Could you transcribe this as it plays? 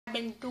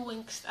been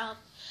doing stuff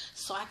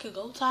so I could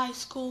go to high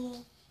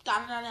school.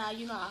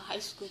 You know how high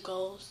school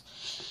goes.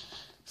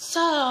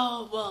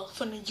 So, well,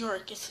 for New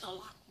York, it's a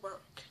lot of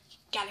work. You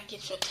gotta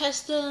get your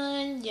test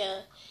done.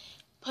 You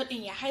put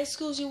in your high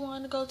schools you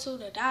want to go to.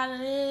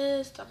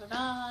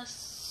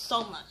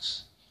 So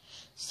much.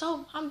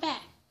 So I'm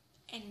back,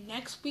 and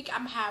next week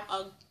I'm gonna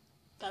have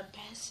the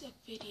best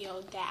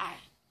video that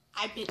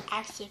I've been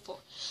asking for.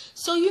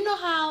 So you know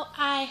how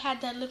I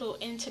had that little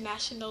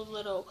international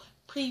little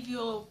preview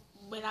of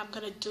what I'm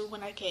gonna do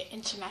when I get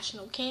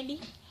international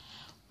candy?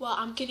 Well,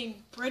 I'm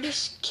getting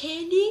British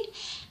candy.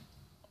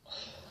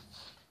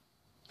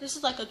 This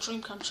is like a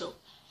dream come true,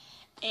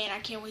 and I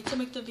can't wait to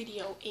make the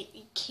video and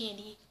eat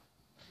candy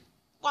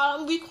while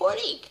I'm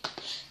recording.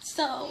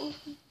 So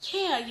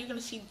yeah, you're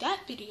gonna see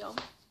that video.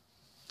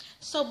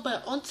 So,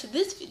 but onto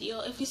this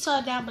video, if you saw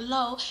it down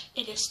below,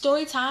 it is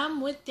story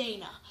time with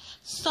Dana.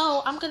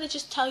 So I'm gonna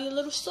just tell you a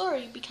little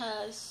story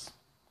because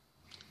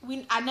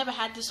I never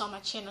had this on my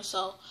channel,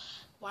 so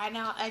why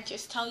not I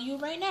just tell you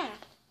right now.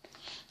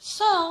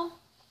 So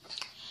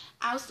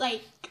I was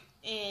like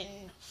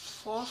in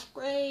 4th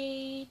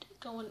grade,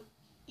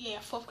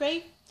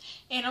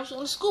 and I was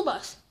on a school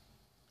bus,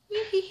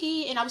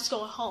 and I was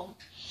going home.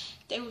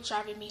 They were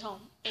driving me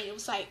home, and it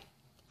was like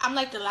I'm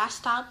like the last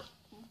stop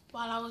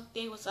while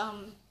they was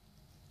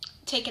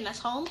taking us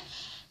home.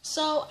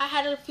 So I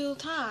had a few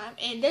time,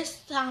 and this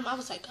time I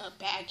was like a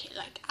bad kid.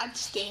 Like I'd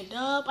stand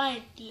up,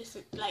 I'd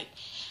listen. Like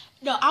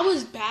no, I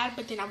was bad,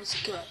 but then I was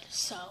good.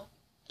 So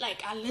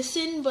like I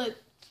listened, but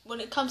when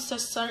it comes to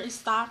certain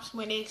stops,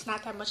 when there's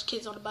not that much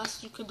kids on the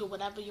bus, you can do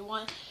whatever you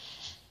want,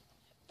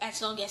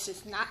 as long as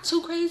it's not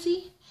too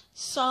crazy.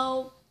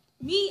 So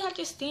me, I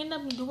just stand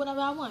up and do whatever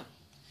I want.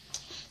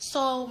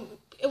 So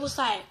it was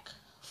like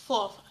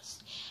 4 of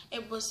us.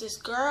 It was this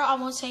girl, I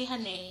won't say her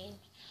name.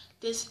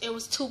 It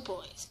was 2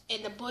 boys,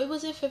 and the boy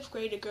was in 5th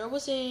grade. The girl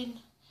was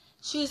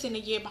she was in a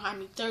year behind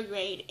me, 3rd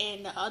grade,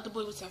 and the other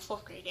boy was in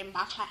 4th grade in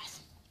my class.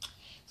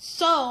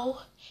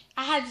 So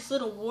I had this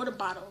little water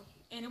bottle,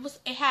 and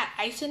it had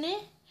ice in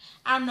it.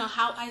 I don't know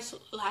how ice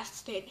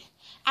lasted.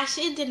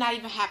 Actually, it did not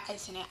even have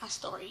ice in it. I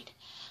storied.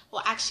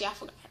 Well, actually, I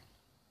forgot.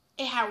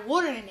 It had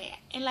water in it,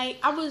 and like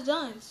I was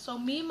done. So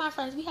me and my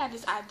friends, we had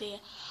this idea.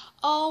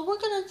 Oh, we're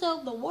gonna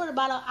throw the water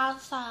bottle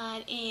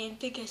outside and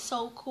think it's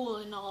so cool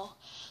and all.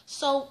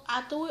 So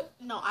I threw it.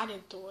 No, I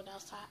didn't throw it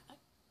outside.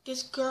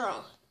 This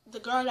girl, the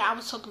girl that I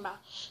was talking about,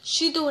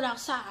 she threw it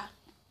outside.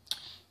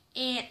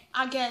 And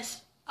I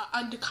guess an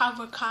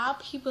undercover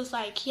cop, he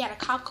had a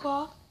cop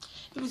car.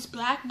 It was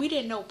black. We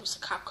didn't know it was a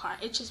cop car.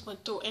 It just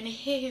went through, and it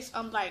hit his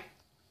like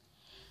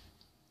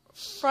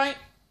front.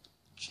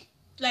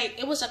 Like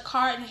it was a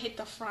car and it hit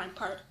the front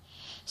part.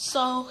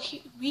 So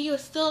we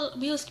was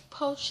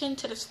pushing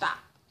to the stop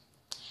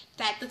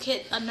that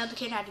another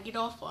kid had to get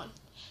off on.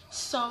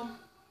 So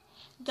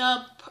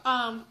the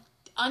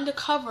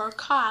undercover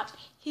cop,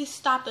 he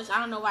stopped us. I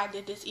don't know why I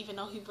did this, even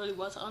though he really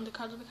was an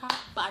undercover cop,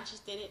 but I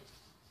just did it.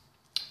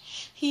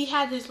 He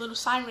had this little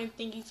siren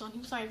thingies on. He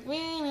was like,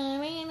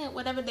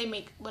 whatever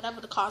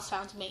the car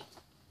sounds make.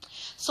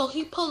 So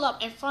he pulled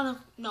up in front of,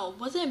 no,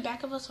 was it in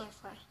back of us or in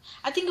front?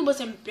 I think it was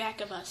in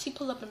back of us. He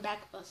pulled up in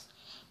back of us.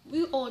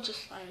 We all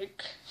just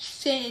like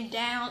sitting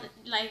down,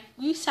 like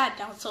we sat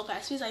down so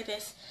fast. We was like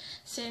this,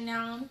 sitting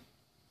down,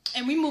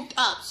 and we moved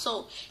up.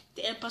 So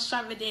the bus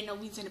driver didn't know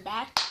we was in the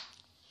back.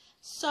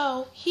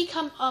 So he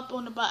come up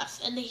on the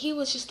bus, and then he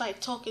was just like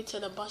talking to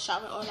the bus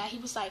driver or that. He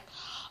was like,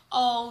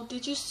 "Oh,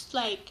 did you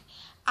like?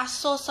 I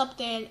saw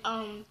something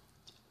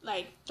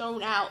like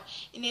thrown out,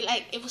 and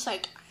it was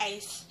like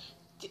ice.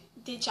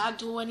 Did y'all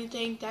do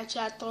anything? That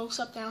y'all throw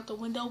something out the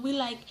window?" We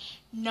like,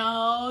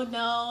 no,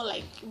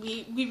 like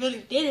we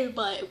really did it,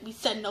 but we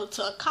said no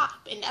to a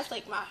cop, and that's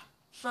like my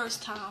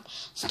first time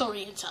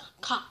storying to a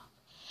cop.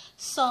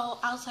 So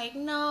I was like,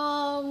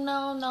 no,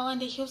 and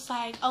then he was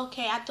like,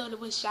 okay, I thought it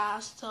was y'all,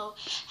 so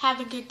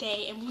have a good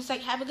day. And we was like,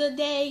 have a good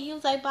day. He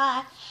was like,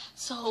 bye.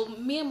 So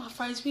me and my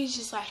friends, we was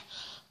just like,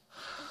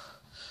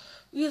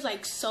 we was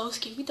like so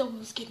scared. We thought we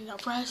was getting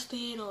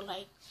arrested or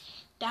like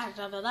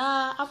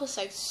I was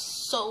like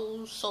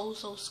so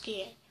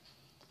scared.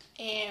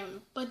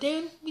 But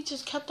then we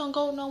just kept on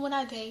going on with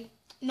our day.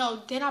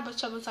 No, then our bus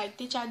driver was like,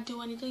 did y'all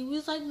do anything? We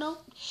was like, no.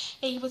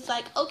 And he was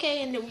like,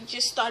 okay. And then we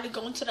just started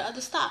going to the other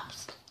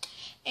stops.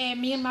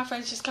 And me and my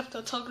friends just kept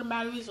on talking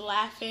about it. We was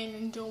laughing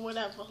and doing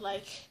whatever.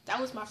 Like,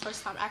 that was my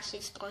first time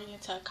actually storying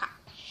to a cop.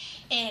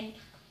 And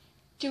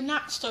do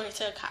not story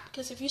to a cop.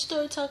 Because if you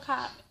story to a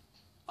cop,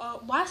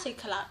 why say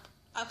cop?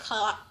 A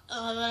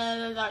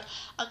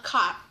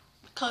cop.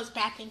 Because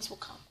bad things will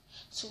come.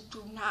 So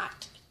do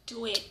not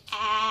do it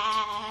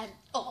at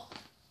all.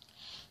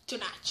 Do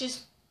not.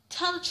 Just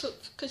tell the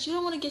truth. Because you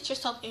don't want to get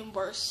yourself in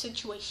worse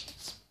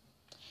situations.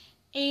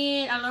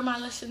 And I learned my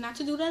lesson not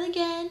to do that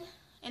again.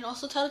 And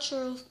also tell the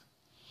truth.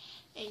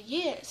 And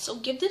yeah. So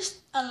give this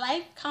a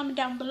like. Comment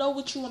down below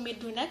what you want me to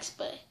do next.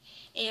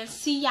 And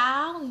see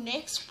y'all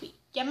next week.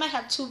 Yeah, I might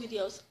have 2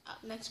 videos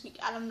next week.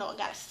 I don't know. I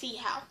got to see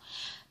how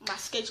my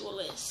schedule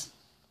is.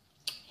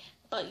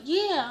 But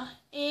yeah.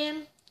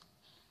 And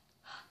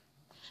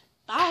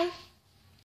Bye.